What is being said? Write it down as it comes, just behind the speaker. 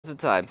The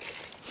time.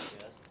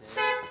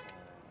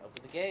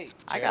 Open the gate.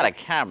 I got a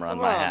camera in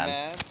my hand.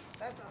 Man.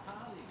 That's a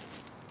Holly.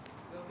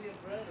 Go be a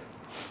brother.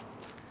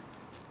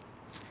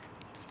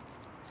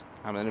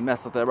 I'm gonna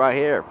mess with it right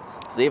here.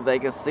 See if they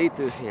can see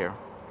through here.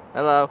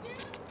 Hello.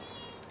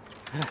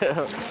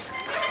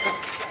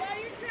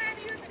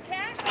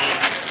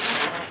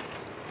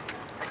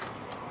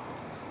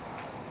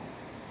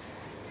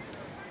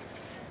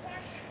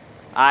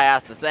 I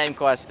asked the same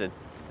question.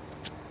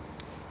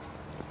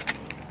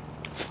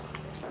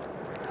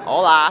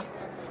 Hola.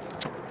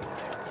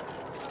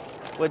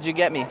 What'd you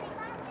get me?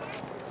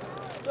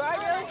 Do I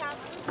really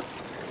have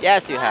to?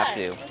 Yes, you have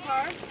to.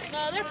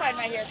 No, they're fine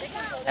right here. They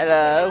can go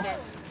Hello.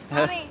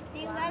 Mommy, do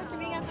you guys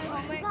bring up my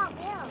homework?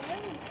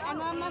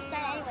 I'm almost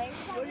done anyways.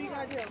 What do you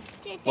gotta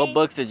do? What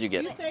books did you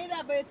get? You say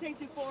that, but it takes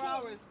you 4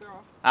 hours,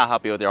 girl. I'll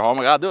help you with your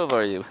homework. I'll do it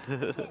for you. Do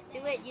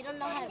it. You don't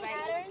know how to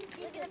write.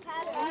 Look at the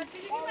pattern.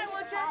 Can you give my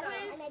one check,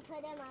 please? And I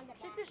put them on the back.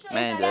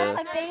 Man, Yeah, dude.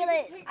 my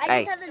fingerlet. I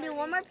Hey. just have to do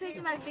one more page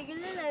of my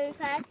fingerlet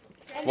patch.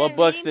 What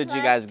books did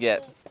you guys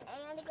get?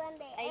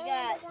 I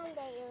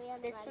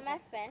got this for my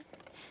friend.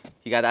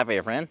 You got that for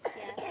your friend?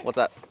 Yeah. What's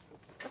that?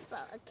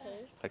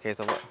 Okay. Okay,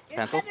 so what? You're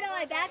Pencils? slipping on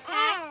my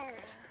backpack.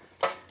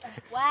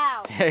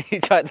 Wow. He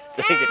tried to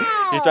take it.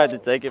 He tried to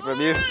take it from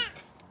you.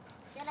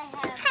 Then I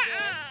have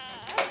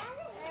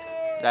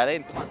That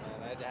ain't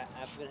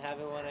I've been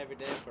having one every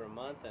day for a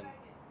month, and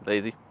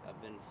lazy.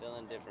 I've been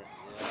feeling different.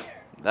 You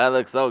know? That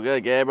looks so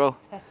good, Gabriel.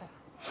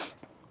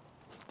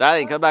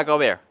 Daddy, come back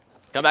over here.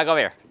 Come back over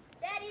here.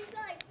 Daddy's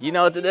like, You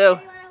know what to do. you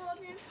wanna hold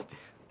him?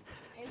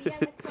 And we have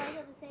the clothes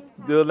at the same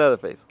time. Do another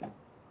face. Do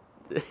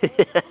I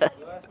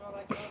smell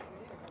like something?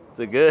 It's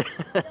a good.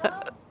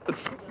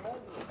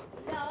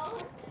 No.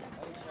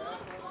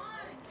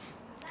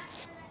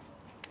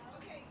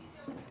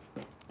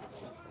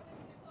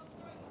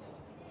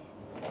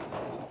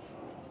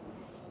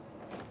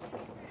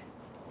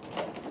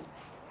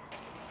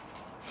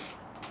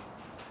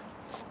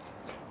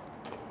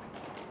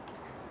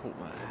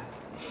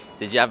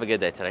 Did you have a good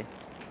day today?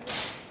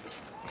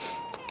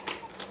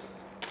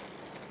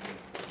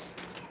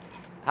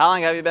 How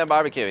long have you been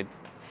barbecuing?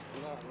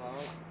 Not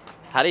long.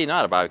 How do you know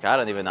how to barbecue? I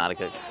don't even know how to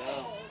cook.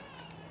 No.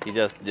 You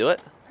just do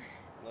it?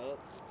 Nope.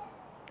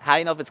 How do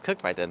you know if it's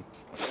cooked right then?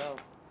 No.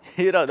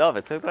 You don't know if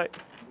it's cooked right?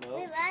 Nope.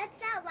 Wait, what's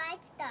that white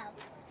stuff?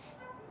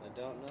 I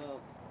don't know.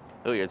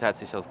 Ooh, your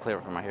tattoo shows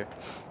clear from right here.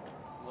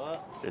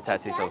 What? Your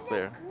tattoo shows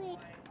clear.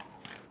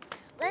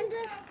 When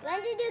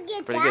did you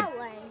get Pretty that good.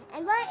 one?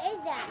 And what is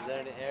Is that? there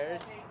any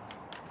errors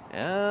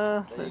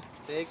Yeah. that you can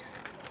fix?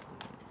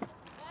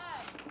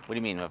 What do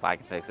you mean if I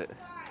can fix it?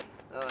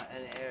 Oh,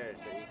 any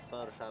errors that you can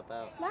Photoshop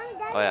out? Mommy,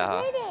 that's Oh, yeah,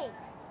 huh? bleeding.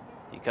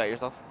 You cut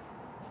yourself?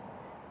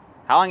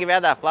 How long have you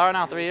had that flower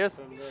now? 3 years?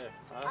 From there.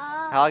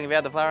 Huh? How long have you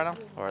had the flower now?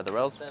 Or the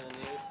rose? 7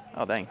 years.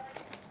 Oh, dang.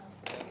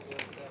 Yeah,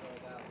 27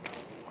 without.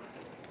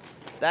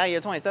 Dang,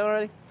 you're 27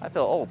 already? I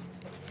feel old.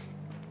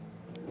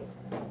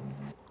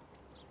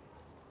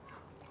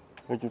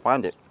 Where'd you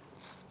find it?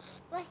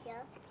 Right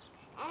here.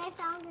 And I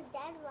found the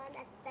dead one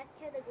that stuck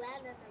to the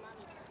ground at the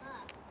mommy's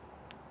car.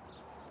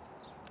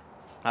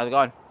 How's it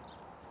going?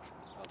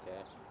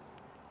 Okay.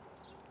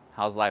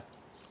 How's life?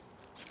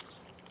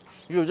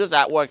 You were just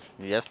at work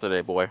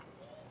yesterday, boy.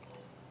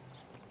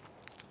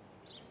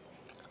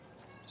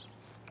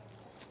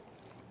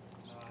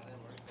 No, I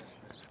didn't work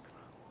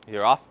there.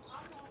 You're off?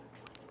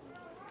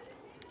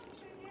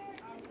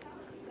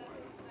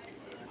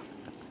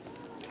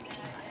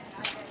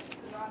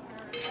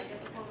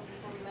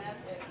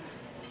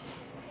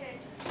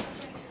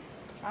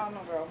 I don't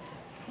know, girl.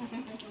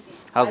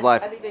 How's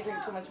life? I think they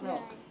drink too much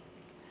milk.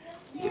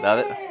 You love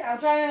it? I'm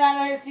trying to not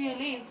let her see you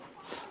leave.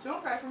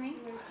 Don't cry for me.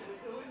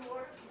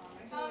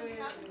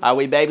 Are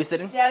we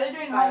babysitting? Yeah, they're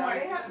doing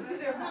homework. They have to do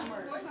their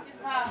homework.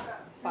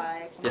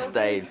 Bye. Just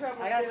stayed.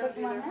 I gotta cook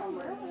my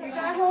homework. You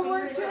got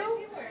homework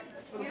too?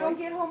 You don't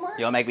get homework?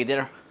 You wanna make me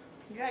dinner?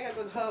 Yeah, I gotta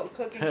go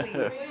cook and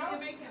clean.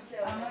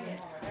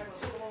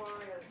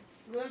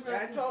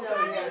 I told her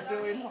they gotta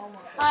do it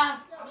homework.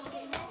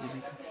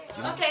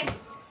 Okay.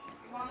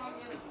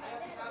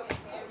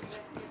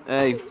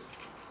 Hey.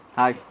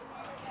 Hi.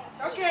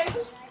 Okay.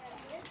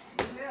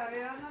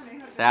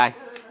 Say hi.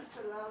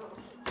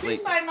 She's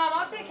Wait. fine, Mom.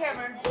 I'll take care of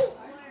her.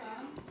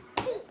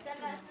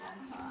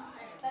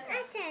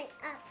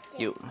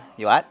 You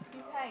what?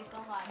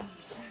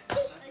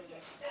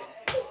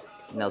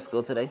 No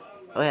school today?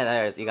 Oh yeah,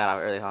 there, you got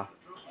out early, huh?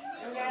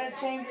 You gotta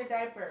change your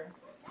diaper.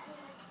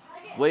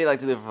 What do you like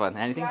to do for fun?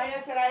 Anything?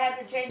 Yaya said I had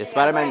to change Is it.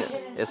 Spider-Man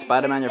is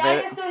Spider-Man your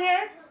Yaya's favorite? still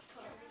here?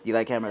 Do you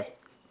like cameras?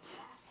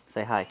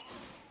 Say hi.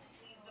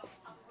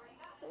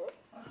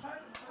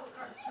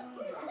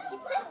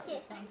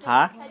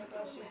 Huh?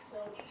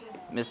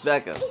 Miss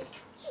Becca,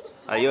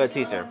 are you a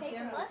teacher?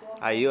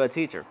 Are you a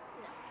teacher?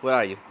 What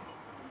are you?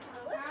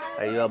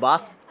 Are you a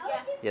boss?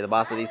 You're the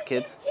boss of these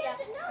kids?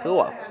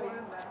 Cool. Don't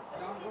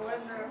go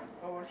in there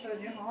or we'll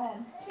send you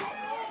home.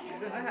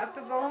 You're gonna have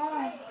to go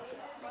home.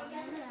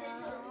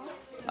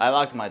 I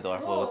locked my door.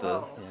 Well, with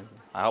the,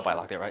 I hope I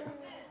locked it right.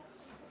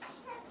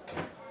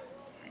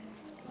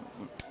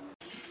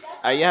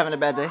 Are you having a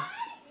bad day?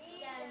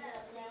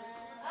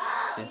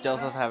 Is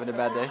Joseph having a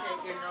bad day?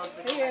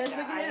 He is. Look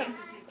at him.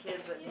 To see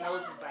kids with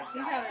noses like that.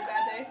 He's having a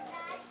bad day.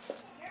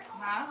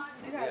 Huh?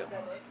 He's having a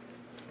bad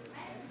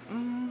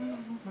day.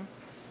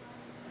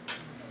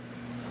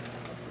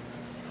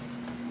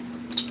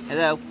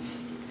 Hello.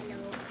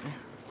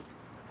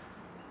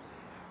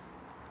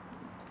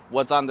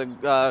 What's on the,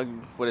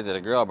 what is it,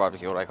 a grill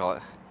barbecue? What do I call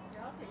it?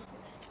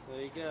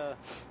 There you go.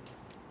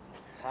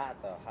 It's hot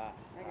though, hot.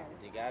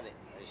 You got it.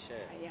 Are you sure?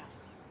 Yeah.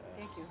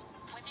 Thank you.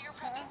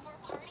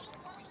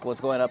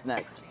 What's going up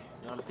next?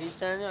 You want a piece,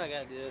 Daniel? I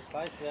got to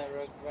slice that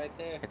right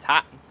there. It's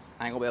hot.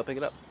 I ain't gonna be able to pick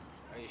it up.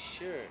 Are you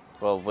sure?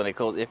 Well, when it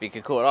cool, if you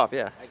can cool it off,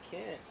 yeah. I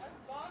can't.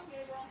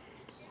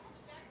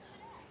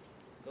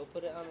 Go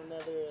put it on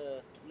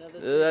another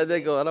I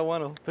think I don't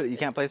want to put it. You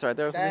can't place it right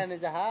there or something? Dan,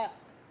 is it hot?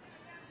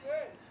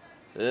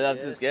 I'm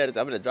too scared.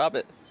 I'm gonna drop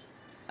it.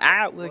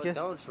 Ow! Well, Look at.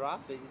 don't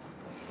drop it.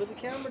 Put the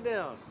camera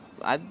down.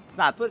 It's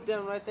not. Put it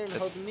down right there and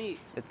hold the meat.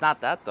 It's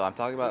not that though. I'm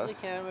talking Put about. the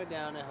camera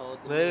down and hold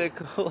the Let meat. it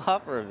cool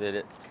off for a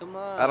minute. Come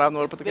on. I don't know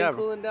where to put the camera. It's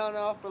been cooling down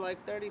now for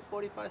like 30,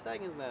 45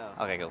 seconds now.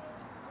 Okay, cool.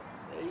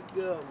 There you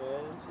go,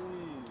 man.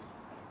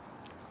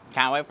 Jeez.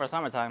 Can't wait for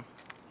summertime.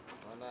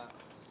 Why not?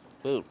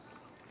 Food.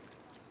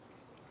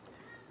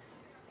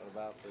 What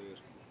about food?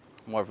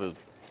 More food.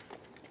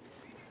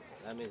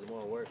 That means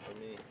more work for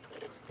me.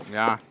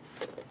 Yeah.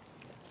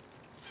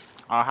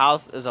 Our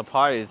house is a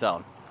party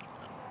zone.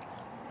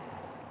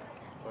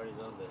 Party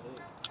zone to who?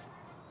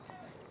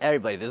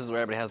 Everybody. This is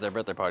where everybody has their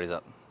birthday parties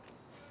up.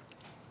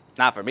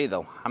 Not for me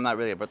though. I'm not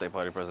really a birthday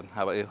party person.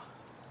 How about you?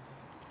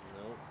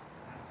 No.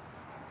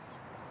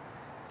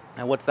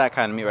 And what's that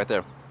kind of meat right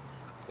there?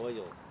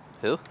 Pollo.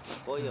 Who?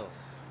 Pollo.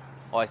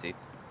 Oh, I see.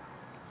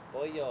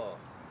 Pollo.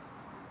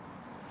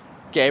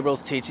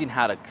 Gabriel's teaching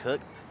how to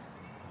cook.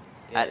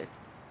 Yeah.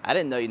 I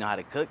didn't know you know how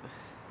to cook.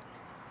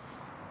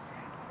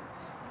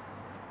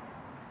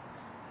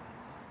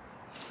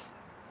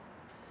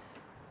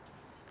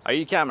 Are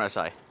you camera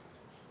shy?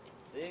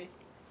 See?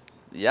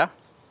 Yeah?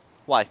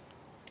 Why?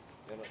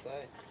 Gonna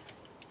say.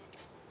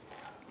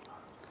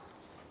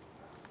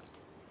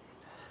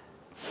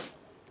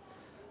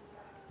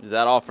 Is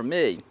that all for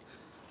me?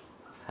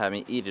 Have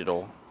me eat it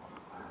all.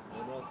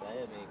 Gonna say,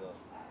 amigo.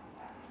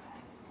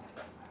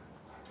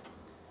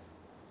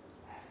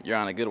 You're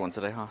on a good one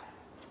today, huh?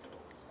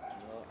 No,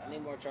 I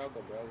need more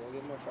charcoal, bro. Go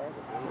get more charcoal,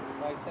 dude. It's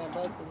like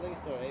 $10 at the liquor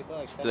store,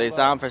 $8. Do they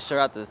sound for sure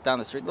out down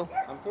the street though?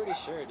 I'm pretty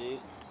sure, dude.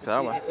 If I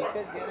don't you know.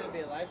 could get it, it'd be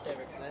a lifesaver,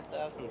 because I still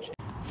have some chicken.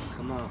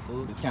 Come on,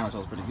 fool. This camera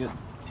smells pretty good.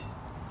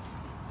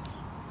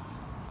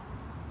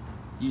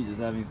 You just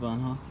having fun,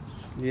 huh?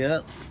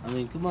 Yep. I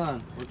mean, come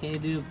on. What can you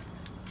do?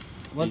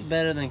 What's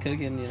better than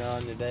cooking, you know,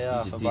 on your day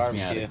off, You a should teach me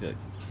barbecue? how to cook.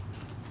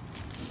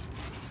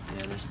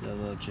 Yeah, there's still a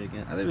little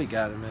chicken. I think we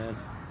got it, man.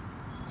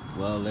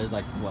 Well, there's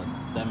like, what,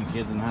 7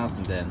 kids in the house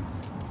and then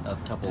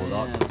that's a couple of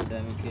dogs. Damn,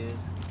 7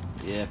 kids.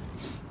 Yeah.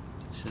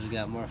 Should have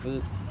got more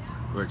food.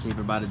 We're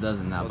cheaper by the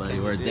dozen now, What buddy.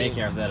 can We're a you do?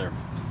 daycare center.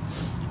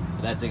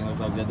 But that chicken looks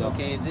so good though. What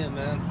can you do,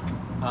 man?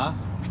 Huh?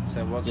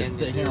 So what Just can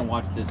sit you here do? and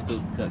watch this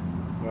food cook.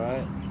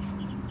 Right.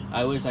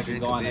 I wish I could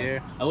Drink go a on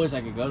beer. I wish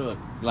I could go to a,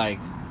 like,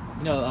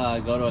 you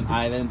know, go to an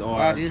island or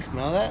Wow, do you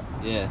smell that?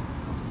 yeah.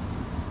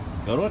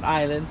 Go to an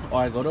island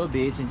or go to a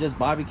beach and just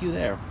barbecue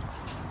there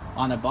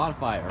on a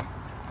bonfire.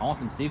 I want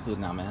some seafood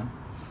now, man.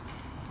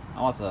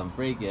 I want some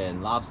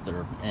freaking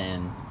lobster,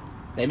 and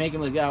they make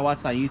them look good. I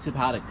watched on YouTube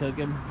how to cook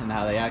them and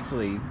how they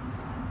actually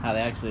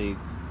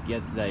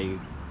get I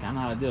don't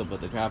know how to do it,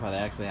 but the crap how they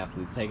actually have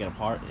to take it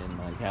apart and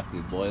like have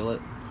to boil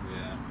it.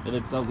 Yeah. It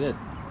looks so good.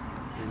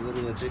 There's a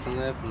little bit of chicken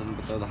left, and then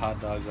we'll throw the hot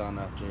dogs on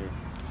after.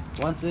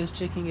 Once this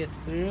chicken gets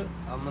through,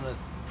 I'm gonna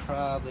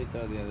probably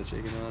throw the other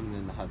chicken on and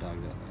then the hot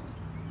dogs out there.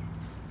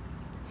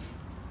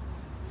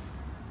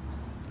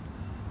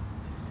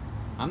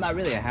 I'm not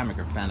really a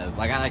hamburger fan of.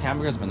 Like I like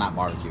hamburgers, but not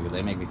barbecue.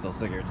 They make me feel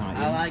sick every time I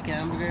eat. I like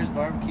hamburgers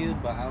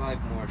barbecued, but I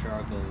like more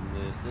charcoal than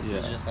this. This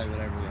was Yeah. just like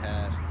whatever we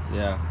had.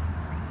 Yeah.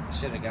 I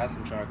should have got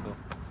some charcoal.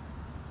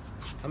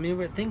 I mean,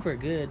 we think we're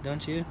good,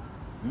 don't you?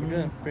 We're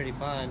doing pretty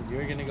fine. You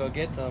were gonna go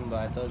get some, but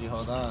I told you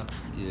hold on.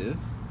 Yeah.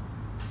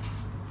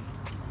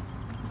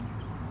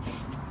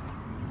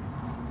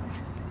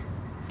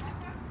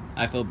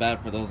 I feel bad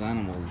for those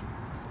animals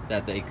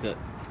that they cook.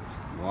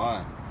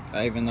 Why?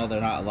 Even though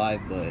they're not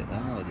alive, but I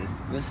don't know,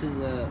 just This is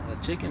a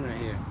chicken right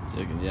here.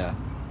 chicken, yeah.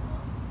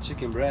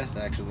 Chicken breast,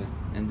 actually.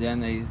 And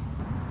then they,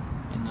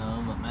 You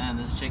know, but man,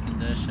 this chicken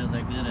does show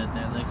they're good at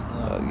that. It looks a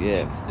little Oh,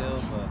 yeah. big still,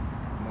 but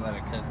I'm gonna let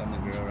it cook on the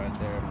grill right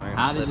there. I'm gonna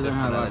how did you flip learn it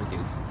how for to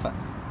another-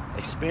 barbecue?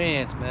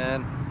 Experience,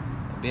 man.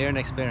 Beer and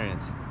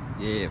experience.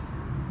 Yeah.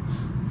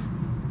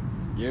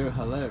 You're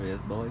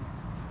hilarious, boy.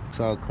 Looks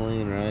all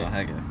clean, right? Oh,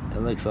 heck yeah.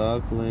 It looks all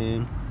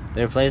clean.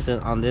 They replaced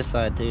it on this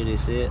side too. Do you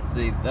see it?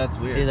 See, that's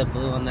weird. See the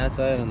blue on that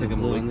side It and the took them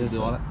a blue week on to this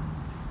do all side? that?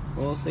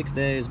 Well, 6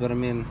 days, but I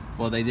mean,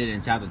 Well, they did it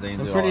in chapters. They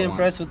didn't I'm do it all pretty at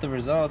impressed with the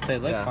results. They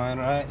look Yeah. fine,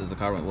 right? There's a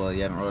car. Well,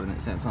 you haven't rode in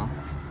it since, huh?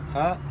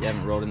 Huh? You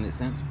haven't rode in it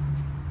since?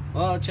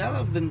 Well,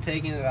 Chella've been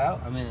taking it out.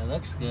 I mean, it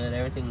looks good.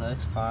 Everything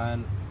looks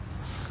fine.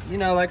 you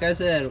know, like I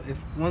said, if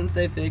once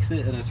they fix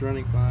it and it's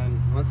running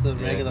fine, once the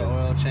regular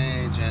oil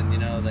change and, you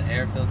know, the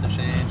air filter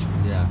change,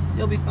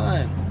 you'll be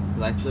fine.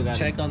 I still got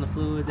check on the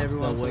fluids every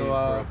once in a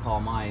while. For a call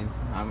mine.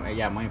 I'm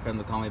waiting for them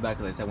to call me back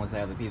because they said once they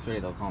have the piece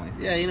ready, they'll call me.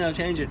 Yeah, you know,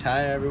 change your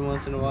tire every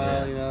once in a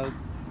while, you know.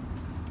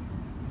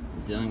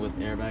 Dealing with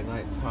airbag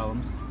light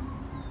problems.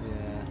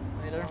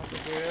 Yeah. Later.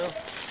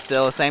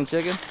 Still the same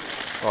chicken?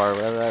 Or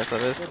whatever that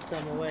stuff is? Put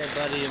some away,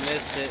 buddy. You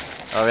missed it.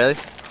 Oh, really?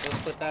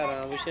 Let's put that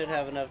on. We should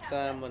have enough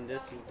time when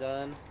this is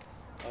done.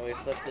 When we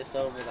flip this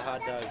over, the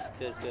hot dog's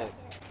good.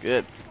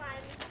 Good.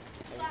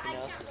 Everything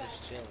else is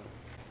just chilling.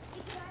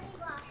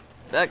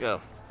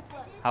 Becco,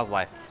 how's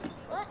life?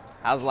 What?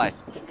 How's life?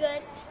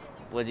 Good.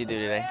 What'd you do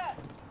today?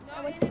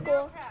 I went to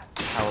school.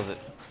 How was it?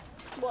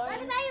 Boring.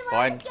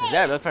 Boring? Is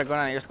there a book fair going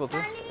on at your school too?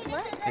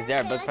 What? Is there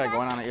a book fair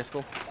going on at your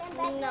school?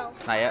 No.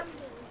 Not yet?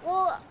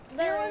 Well,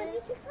 there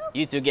is.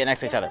 You two get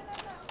next to each other.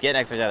 Get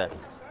next to each other.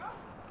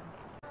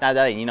 Now,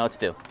 Daddy, you know what to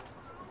do.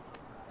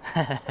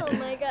 Oh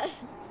my gosh.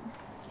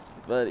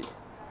 Buddy.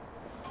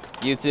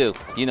 You too.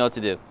 You know what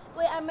to do.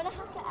 Wait, I'm gonna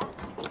have to ask.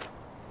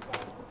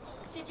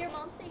 Did your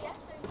mom say yes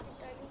or you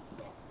think I need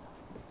to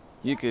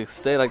say? You could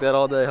stay like that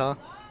all day, huh?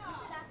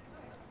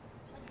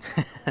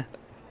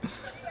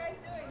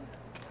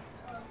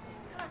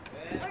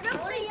 We're gonna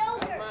play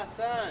yogurt. That's my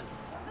son.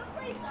 We're gonna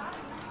play soccer.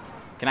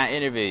 Can I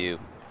interview you?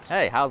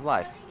 Hey, how's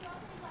life?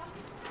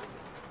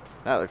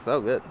 That looks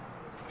so good.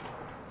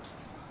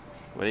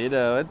 What are you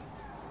doing?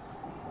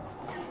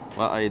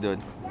 What are you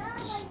doing?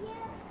 Just,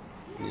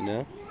 you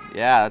know.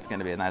 Yeah, that's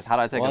gonna be nice. How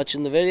do I take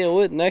Watching the video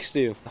with next to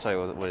you. I'll show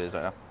you what it is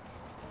right now.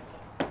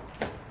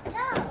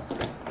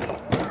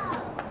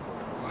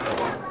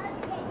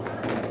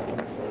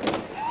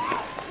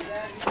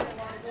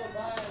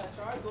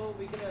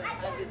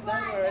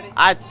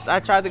 I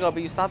tried to go,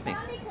 but you stopped me.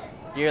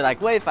 You're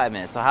like, wait 5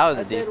 minutes. So how is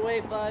it, dude? I said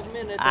wait 5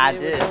 minutes. And I they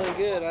did. were doing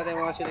good. I didn't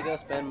want you to go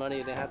spend money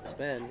you didn't have to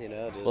spend. You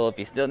know. Just, Well, if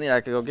you still need it,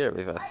 I could go get it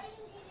really fast.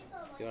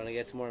 you want to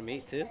get some more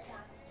meat too?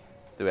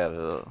 Do we have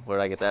where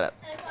do I get that at?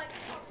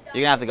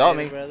 You're gonna have to go with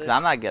me, because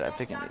I'm not good at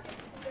picking meat.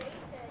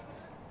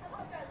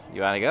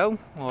 You wanna go?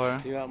 Or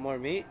Do you want more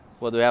meat?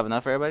 well, do we have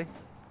enough for everybody?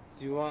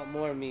 Do you want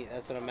more meat?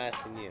 That's what I'm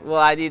asking you.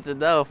 Well, I need to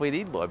know if we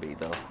need more meat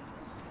though.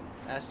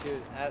 Ask your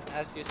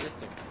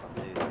sister.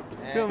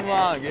 Come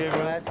on,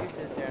 Gabriel. Ask your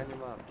sister and your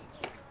mom.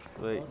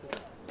 Wait.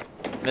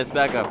 Miss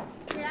Becca,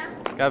 Yeah.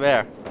 come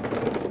here.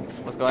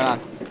 What's going on?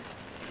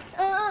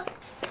 I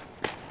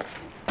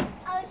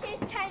was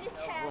just trying to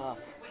tell.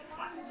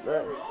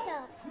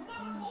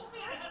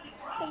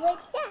 So like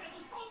that.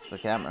 It's a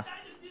camera.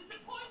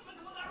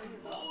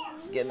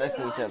 Get next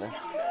to each other.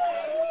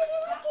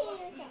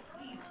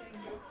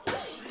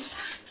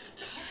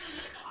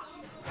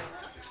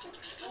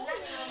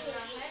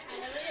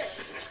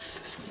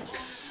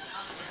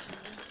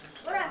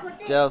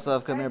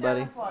 Joseph, come here,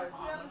 buddy.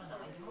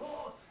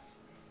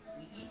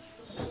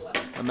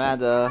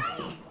 Amanda.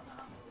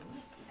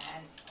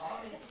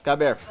 Come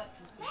here.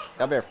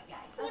 Come here.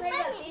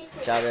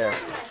 Come here.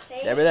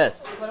 Give me this.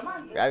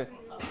 Grab it.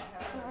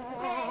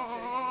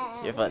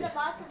 You're funny.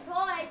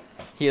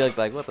 He looked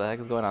like, what the heck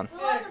is going on?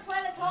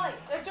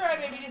 That's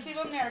alright, baby. Just leave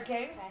them there,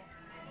 okay?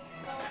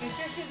 Get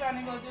your shoes on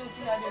and go do what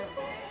you gotta do.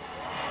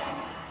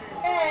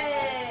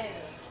 Hey!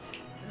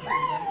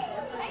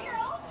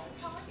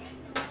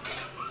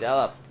 Shut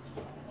up.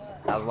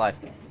 How's life?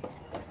 I'm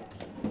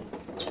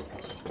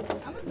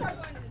gonna start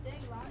going to the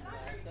dang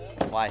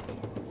lot. Why?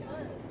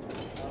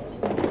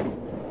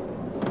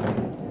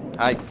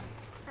 Hi.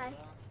 Hi.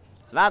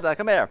 Samantha,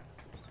 come here.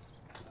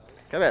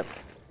 Come here.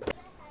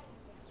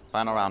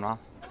 Final round, huh?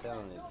 I'm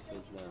telling you,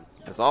 it's done.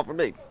 It's all for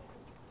me.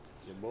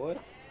 Your boy?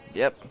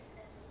 Yep.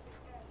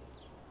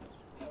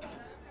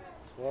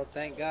 Well,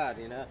 thank God,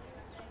 you know.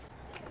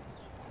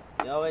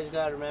 You always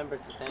gotta remember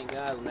to thank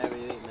God whenever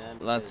you eat, man.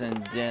 Lunch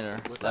and dinner.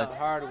 Without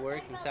hard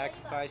work and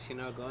sacrifice, you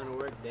know, going to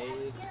work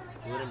daily,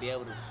 you wouldn't be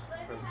able to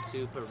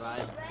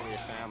provide for your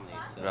family.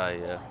 So Right,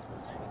 yeah.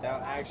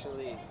 without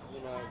actually, you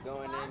know,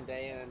 going in and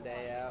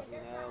day out, you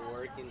know,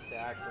 working to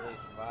actually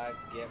survive,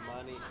 to get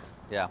money.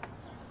 Yeah.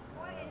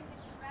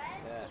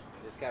 Yeah,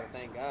 just gotta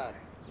thank God.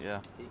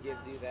 Yeah. He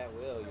gives you that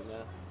will, you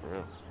know. For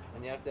real.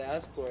 And you have to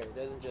ask for it. It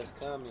doesn't just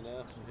come, you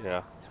know.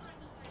 Yeah.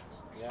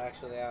 You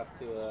actually have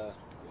to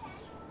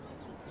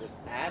just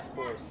ask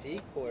for it,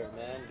 seek for it,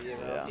 man. Be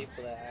around Yeah.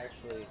 people that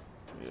actually,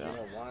 you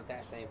know, want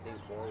that same thing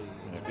for you.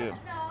 Yeah, know? good.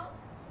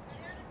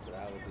 That's what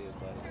I would do,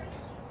 buddy.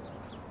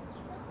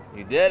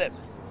 You did it.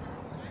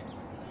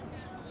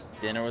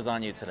 Dinner was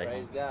on you today.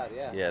 Praise God,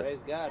 yeah. Yes.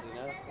 Praise God, you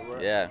know.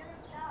 We're- Yeah.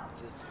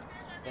 Just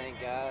thank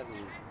God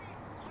and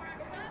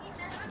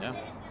Yeah.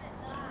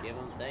 give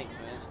Him thanks,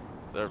 man.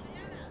 Sir.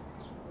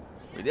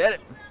 We did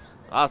it.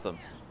 Awesome.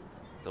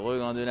 So what are we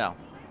gonna do now?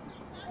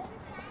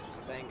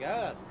 Just thank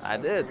God. I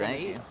We're did. gonna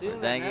Thank eat you.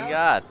 soon Thanking now.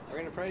 God. We're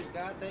gonna praise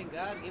God, thank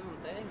God, give Him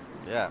thanks.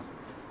 Yeah.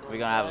 We're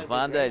gonna have a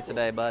fun day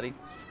today, buddy.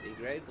 Be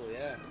grateful,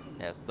 yeah.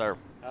 Yes, sir.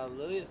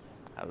 Hallelujah.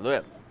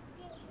 Hallelujah.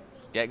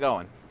 Let's get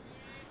going.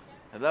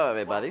 Hello,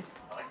 everybody.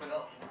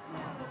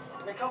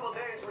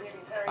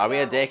 Are we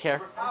at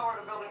daycare?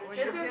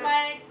 This is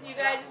my, you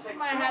guys, this is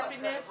my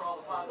happiness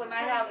when I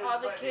have all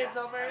the kids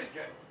over.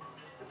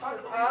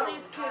 Because all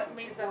these kids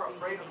mean something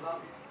to me.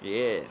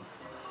 Yeah.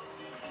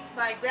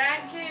 My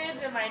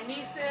grandkids and my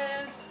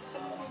nieces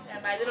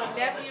and my little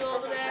nephew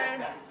over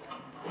there.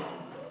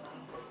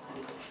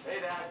 Hey,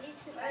 Dad.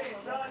 Hey,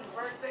 son,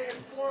 birthday is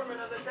foreman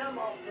of the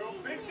demo.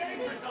 Big day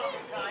for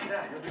something.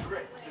 Yeah, you'll do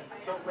great. Just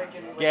don't make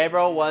any...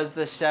 Gabriel was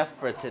the chef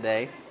for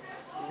today.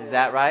 Is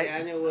that right?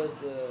 Daniel was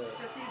the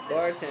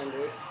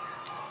bartender.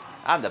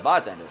 I'm the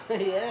bartender.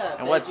 Yeah,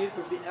 And what? you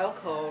for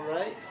alcohol,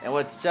 right? And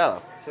what's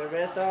Cello?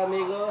 Cerveza,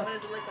 amigo. What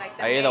does it look like?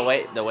 Are you the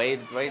wait? I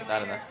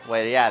don't know.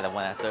 Wait, yeah, the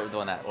one that served, the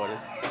one that ordered.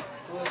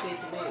 Who was he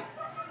to me?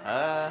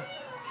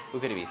 Who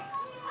could it be?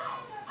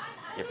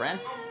 Your friend?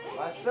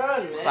 My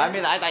son, man. But I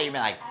mean, I thought you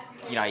meant like,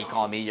 you know, you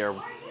calling me your. Is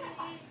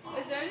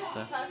there just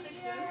a plastic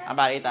spoon? I'm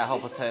about to eat that whole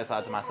potato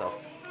salad to myself.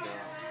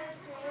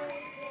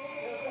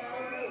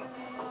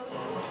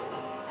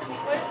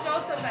 Where's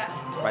Joseph at?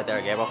 Right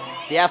there, Gabriel.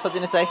 Do you have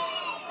something to say?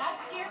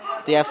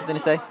 Do you have something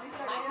to say?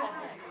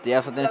 Do you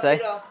have something to say?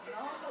 Do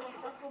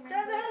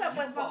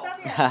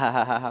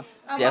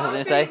you have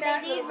something to say?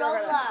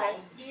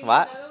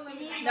 What?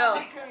 No. I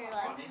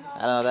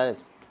don't know what that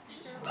is.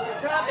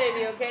 It's hot,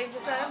 baby, okay?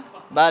 Just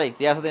Buddy, do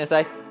you have something to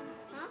say? Do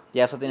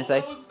you have something to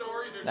say?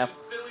 No.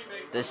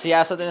 Does she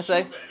have something to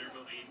say?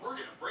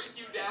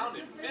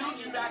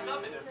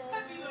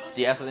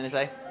 Do you have something to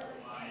say?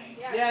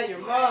 Yeah, your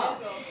mom.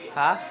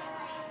 Huh?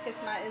 Kiss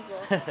my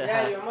Izzle.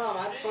 Yeah, your mom.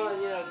 I just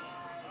want to,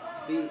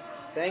 be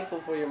thankful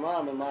for your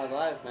mom in my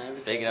life, man.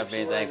 Speaking of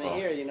being if she thankful.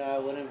 wasn't here, I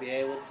wouldn't be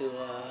able to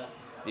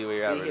Do what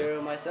you're be here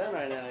with my son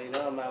right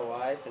now. My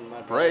wife and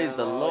my Praise the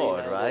brother-in-law,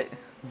 Lord, right? this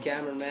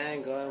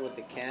Cameraman going with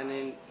the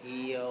Canon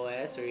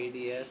EOS or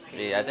EDS.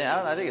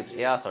 Yeah, I think it's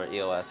EOS or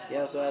EOS. He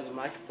also has a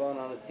microphone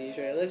on his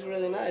t-shirt. It looks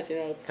really nice,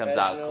 Comes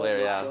out professional, clear,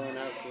 just yeah. Going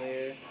out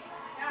clear.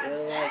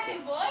 Really like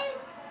it.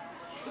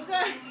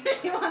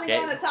 You want to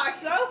go on a talk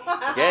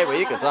show? Gabriel,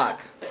 you can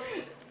talk.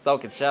 So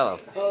can Cello.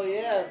 Oh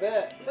yeah, I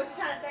bet. What you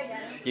trying to say,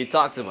 Daddy? You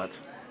talk too much.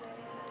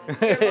 Your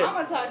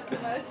mama talks too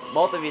much.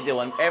 Both of you do.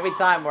 And every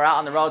time we're out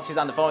on the road, she's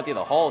on the phone with you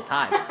the whole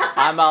time.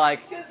 I'm all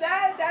like, Because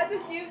that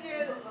just gives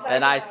you...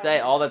 and I say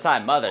all the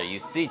time, Mother, you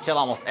see Chill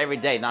almost every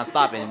day,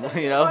 non-stop, and Why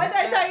did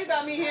I tell you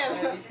about me and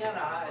him? He's kind of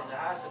hot. Is it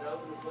hot? Should I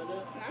open this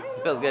window?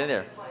 It feels good in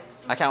there.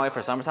 I can't wait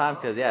for summertime,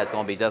 because, yeah, it's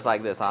going to be just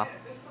like this, huh?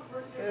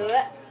 Well,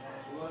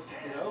 if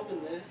you can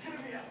open this.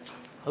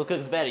 Who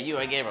cooks better, you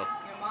or Gabriel?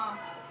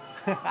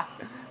 Your mom.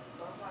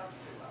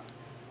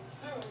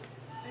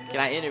 Can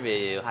I interview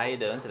you? How you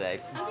doing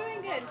today? I'm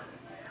doing good.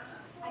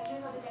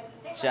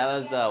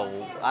 Chella's the,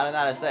 I don't know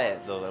how to say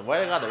it. What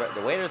do they call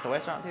the waiters, the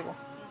restaurant people?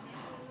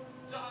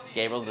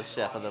 Gabriel's the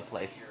chef of the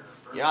place.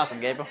 You're awesome,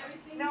 Gabriel.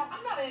 Now,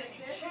 I'm not in any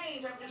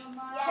change. I'm just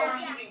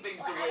keeping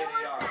things the way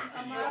they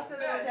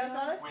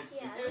are. With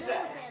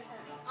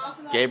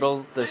success.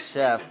 Gabriel's the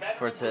chef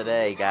for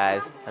today,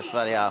 guys. That's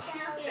funny how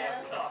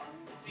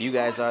you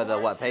guys are the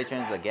what,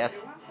 patrons, the guests?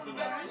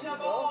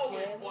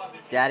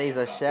 Daddy's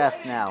a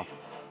chef now.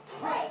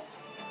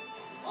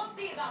 We'll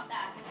see about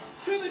that.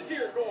 To the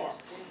cheer, go on.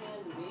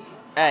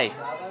 Hey.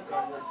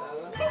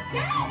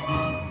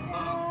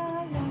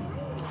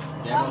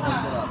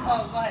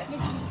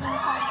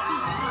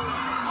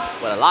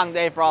 What a long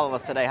day for all of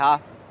us today, huh?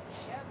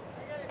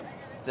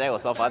 Today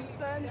was so fun.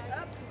 Sun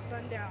up to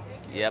sundown.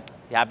 Yep.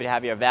 You happy to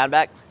have your van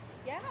back?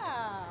 Yeah.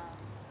 Now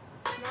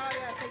I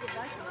gotta take it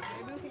back.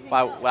 Maybe we can hang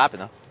Why? out. What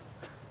happened though?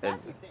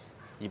 Vacuumed it.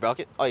 You broke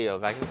it? Oh, you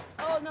vacuumed?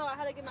 Oh no, I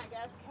had to get my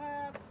gas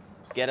cap.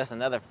 Get us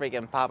another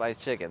freaking Popeye's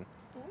chicken.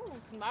 Ooh,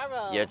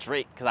 tomorrow. Your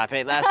treat, because I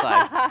paid last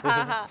time.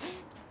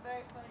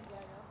 Very funny,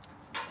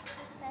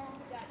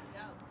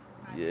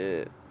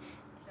 Yeah.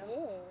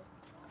 Diego.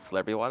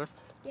 Slurpee water?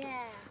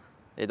 Yeah.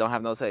 It don't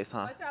have no taste,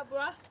 huh? Watch out, bro.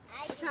 I'm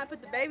trying to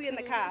put the baby in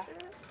the car.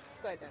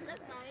 Go ahead, then. Look,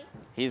 Mommy.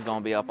 He's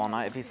gonna be up all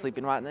night if he's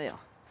sleeping right now.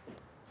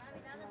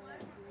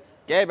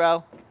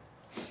 Gabriel.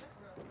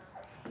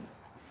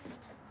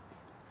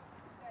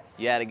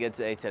 You had a good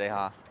day today,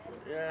 huh?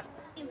 Yeah.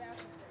 Can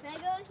I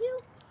go with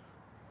you?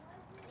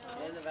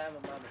 In the van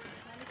with Mommy.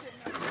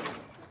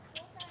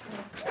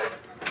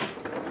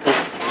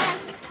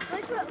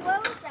 Dad, what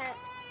was that?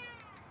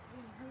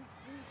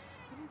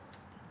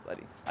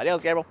 Buddy.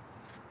 Adios, Gabriel.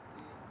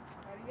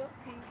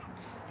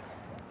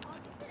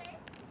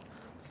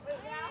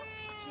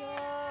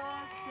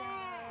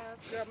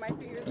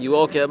 You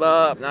woke him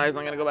up. Now he's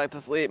not gonna go back to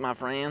sleep, my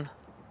friend.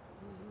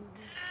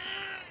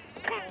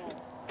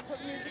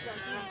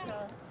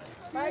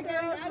 Bye,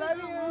 girls. Love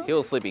you. He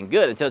was sleeping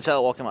good until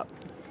Chella woke him up.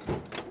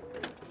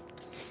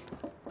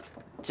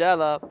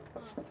 Chella.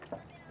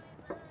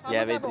 You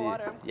have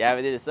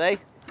anything to say?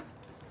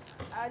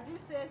 I do,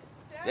 sis.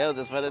 It was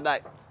just for the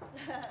night.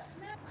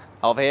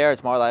 Over here,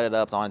 it's more lighted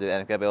up, so I want to do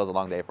it. It was a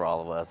long day for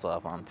all of us,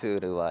 from 2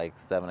 to like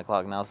 7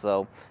 o'clock now.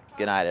 So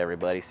good night,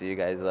 everybody. See you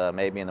guys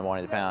maybe in the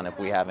morning, depending on if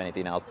we have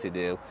anything else to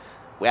do.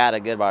 We had a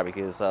good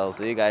barbecue, so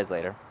see you guys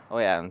later. Oh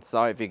yeah, and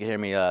sorry if you can hear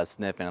me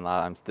sniffing a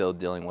lot. I'm still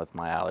dealing with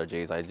my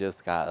allergies. I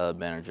just got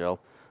Benadryl.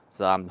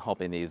 So I'm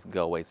hoping these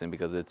go away soon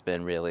because it's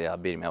been really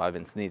beating me up. I've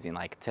been sneezing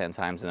like 10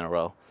 times in a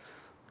row.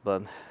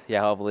 But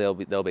yeah,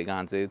 hopefully they'll be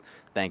gone soon.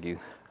 Thank you.